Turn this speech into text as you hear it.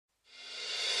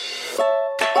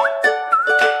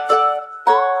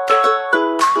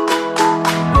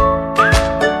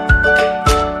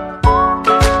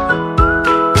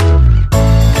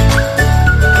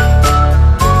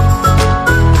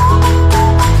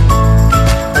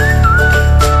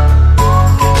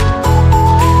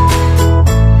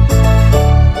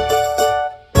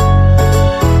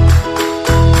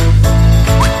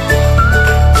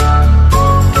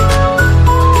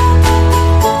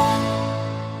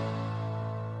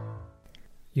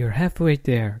You're halfway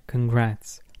there.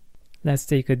 Congrats. Let's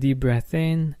take a deep breath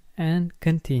in and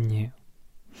continue.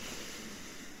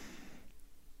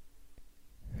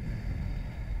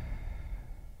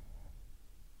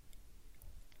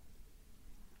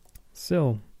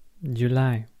 So,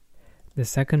 July, the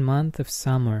second month of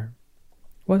summer.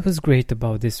 What was great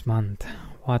about this month?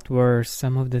 What were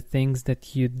some of the things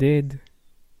that you did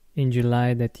in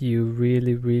July that you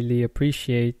really, really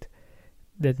appreciate,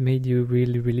 that made you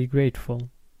really, really grateful?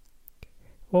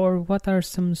 Or what are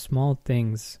some small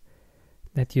things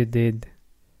that you did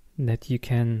that you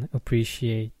can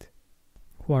appreciate?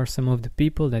 Who are some of the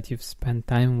people that you've spent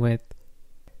time with?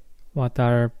 What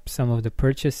are some of the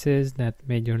purchases that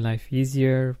made your life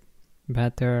easier,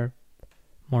 better,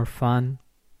 more fun?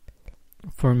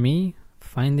 For me,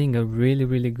 finding a really,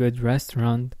 really good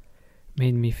restaurant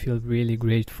made me feel really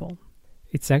grateful.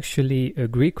 It's actually a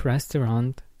Greek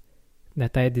restaurant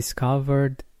that I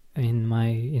discovered in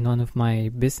one of my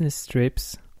business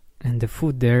trips, and the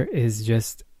food there is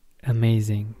just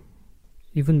amazing.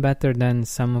 Even better than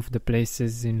some of the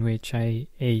places in which I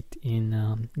ate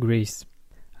in Greece.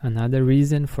 Another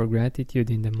reason for gratitude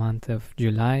in the month of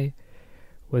July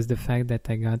was the fact that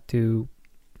I got to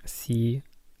see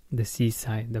the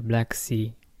seaside, the Black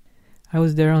Sea. I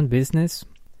was there on business,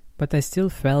 but I still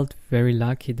felt very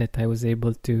lucky that I was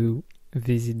able to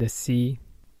visit the sea,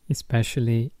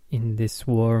 especially in this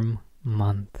warm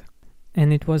month.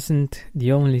 And it wasn't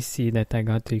the only sea that I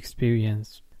got to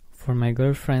experience. For my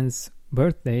girlfriend's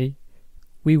birthday,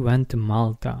 we went to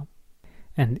Malta.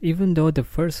 And even though the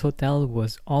first hotel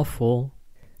was awful,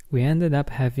 we ended up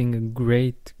having a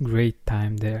great, great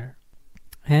time there.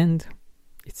 And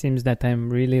it seems that I'm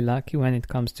really lucky when it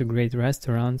comes to great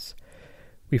restaurants.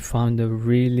 We found a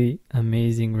really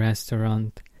amazing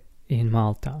restaurant in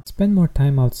Malta. Spend more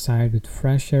time outside with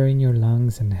fresh air in your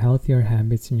lungs and healthier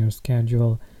habits in your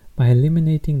schedule by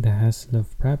eliminating the hassle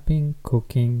of prepping,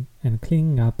 cooking, and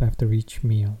cleaning up after each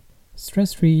meal.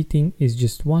 Stress-free eating is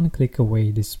just one click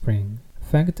away this spring.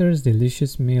 Factor's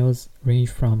delicious meals range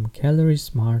from Calorie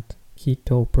Smart,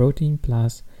 Keto, Protein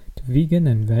Plus to vegan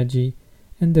and veggie,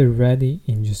 and they're ready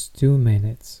in just 2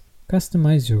 minutes.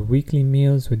 Customize your weekly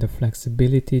meals with the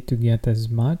flexibility to get as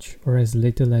much or as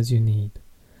little as you need.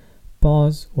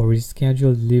 Pause or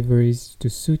reschedule deliveries to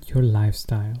suit your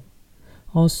lifestyle.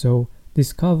 Also,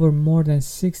 discover more than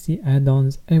 60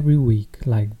 add-ons every week,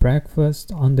 like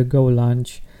breakfast, on-the-go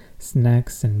lunch,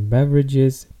 snacks and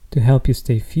beverages, to help you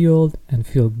stay fueled and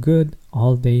feel good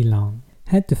all day long.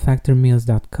 Head to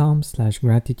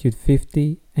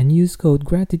factormeals.com/gratitude50 and use code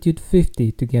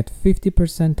gratitude50 to get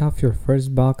 50% off your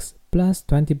first box plus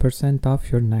 20% off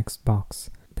your next box.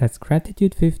 That's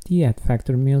gratitude50 at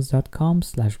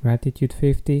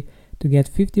factormeals.com/gratitude50 to get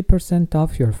 50%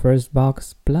 off your first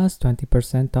box plus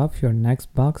 20% off your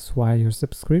next box while your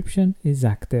subscription is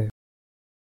active.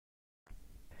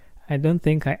 I don't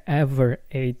think I ever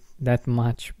ate that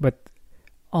much, but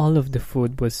all of the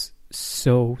food was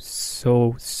so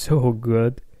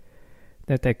good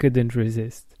that I couldn't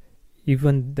resist.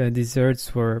 Even the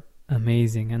desserts were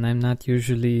amazing, and I'm not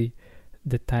usually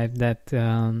the type that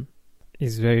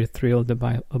is very thrilled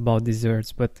about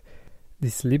desserts, but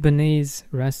this Lebanese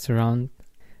restaurant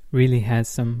really had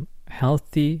some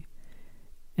healthy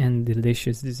and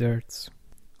delicious desserts.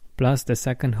 Plus, the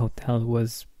second hotel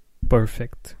was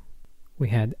perfect. We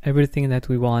had everything that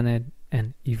we wanted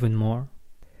and even more.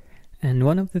 And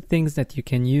one of the things that you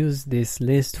can use this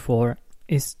list for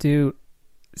is to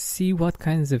see what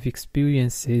kinds of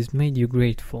experiences made you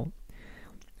grateful.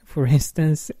 For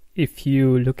instance, if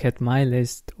you look at my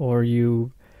list, or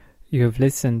you have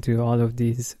listened to all of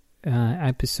these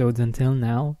episodes until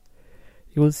now,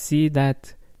 you will see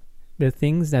that the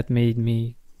things that made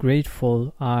me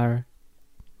grateful are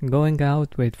going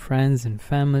out with friends and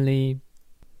family,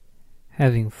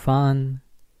 having fun,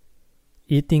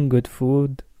 eating good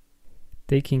food,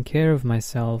 taking care of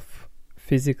myself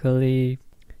physically,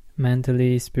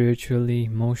 mentally, spiritually,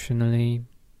 emotionally,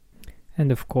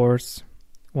 and of course,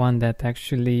 one that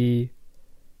actually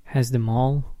has them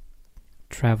all,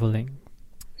 traveling.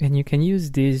 And you can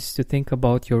use these to think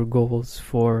about your goals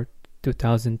for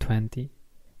 2020,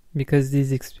 because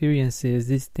these experiences,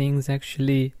 these things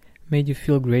actually made you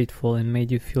feel grateful and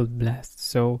made you feel blessed.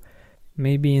 So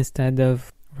maybe instead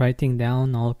of writing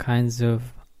down all kinds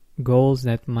of goals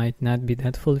that might not be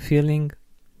that fulfilling,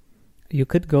 you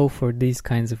could go for these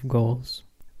kinds of goals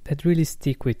that really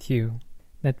stick with you,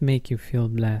 that make you feel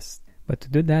blessed. But to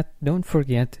do that, don't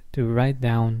forget to write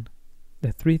down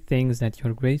the 3 things that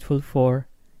you're grateful for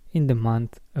in the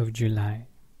month of July.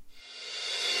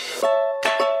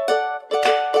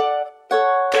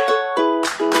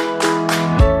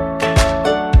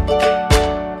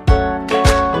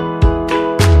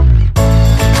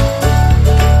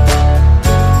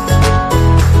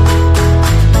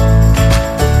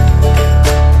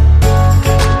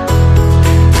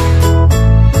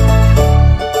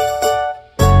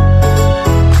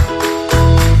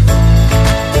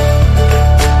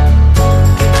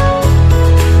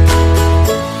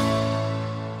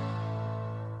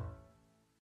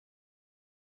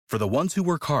 the ones who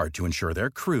work hard to ensure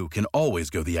their crew can always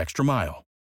go the extra mile,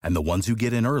 and the ones who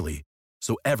get in early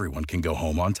so everyone can go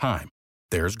home on time.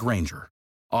 There's Grainger,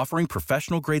 offering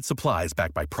professional-grade supplies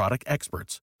backed by product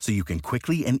experts so you can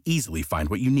quickly and easily find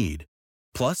what you need.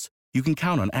 Plus, you can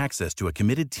count on access to a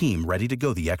committed team ready to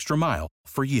go the extra mile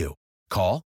for you.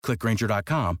 Call, click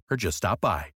Grainger.com, or just stop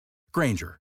by.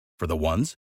 Grainger, for the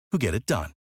ones who get it done.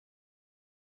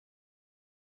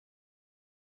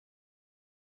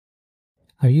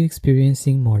 Are you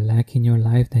experiencing more lack in your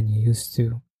life than you used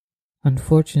to?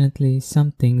 Unfortunately,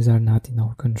 some things are not in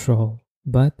our control,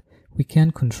 but we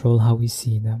can control how we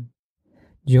see them.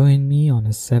 Join me on a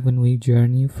 7-week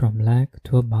journey from lack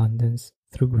to abundance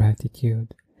through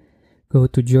gratitude. Go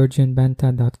to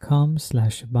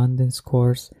georgianbenta.com/abundance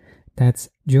course. That's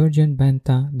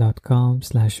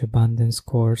georgianbenta.com/abundance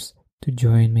course to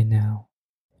join me now.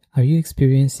 Are you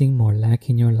experiencing more lack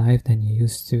in your life than you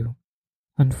used to?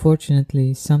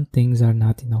 Unfortunately, some things are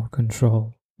not in our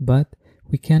control, but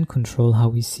we can control how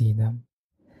we see them.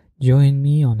 Join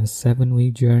me on a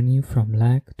 7-week journey from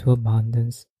lack to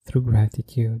abundance through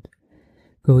gratitude.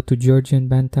 Go to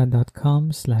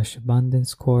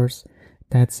georgianbenta.com/abundance course.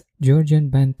 That's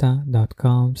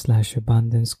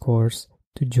georgianbenta.com/abundance course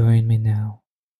to join me now.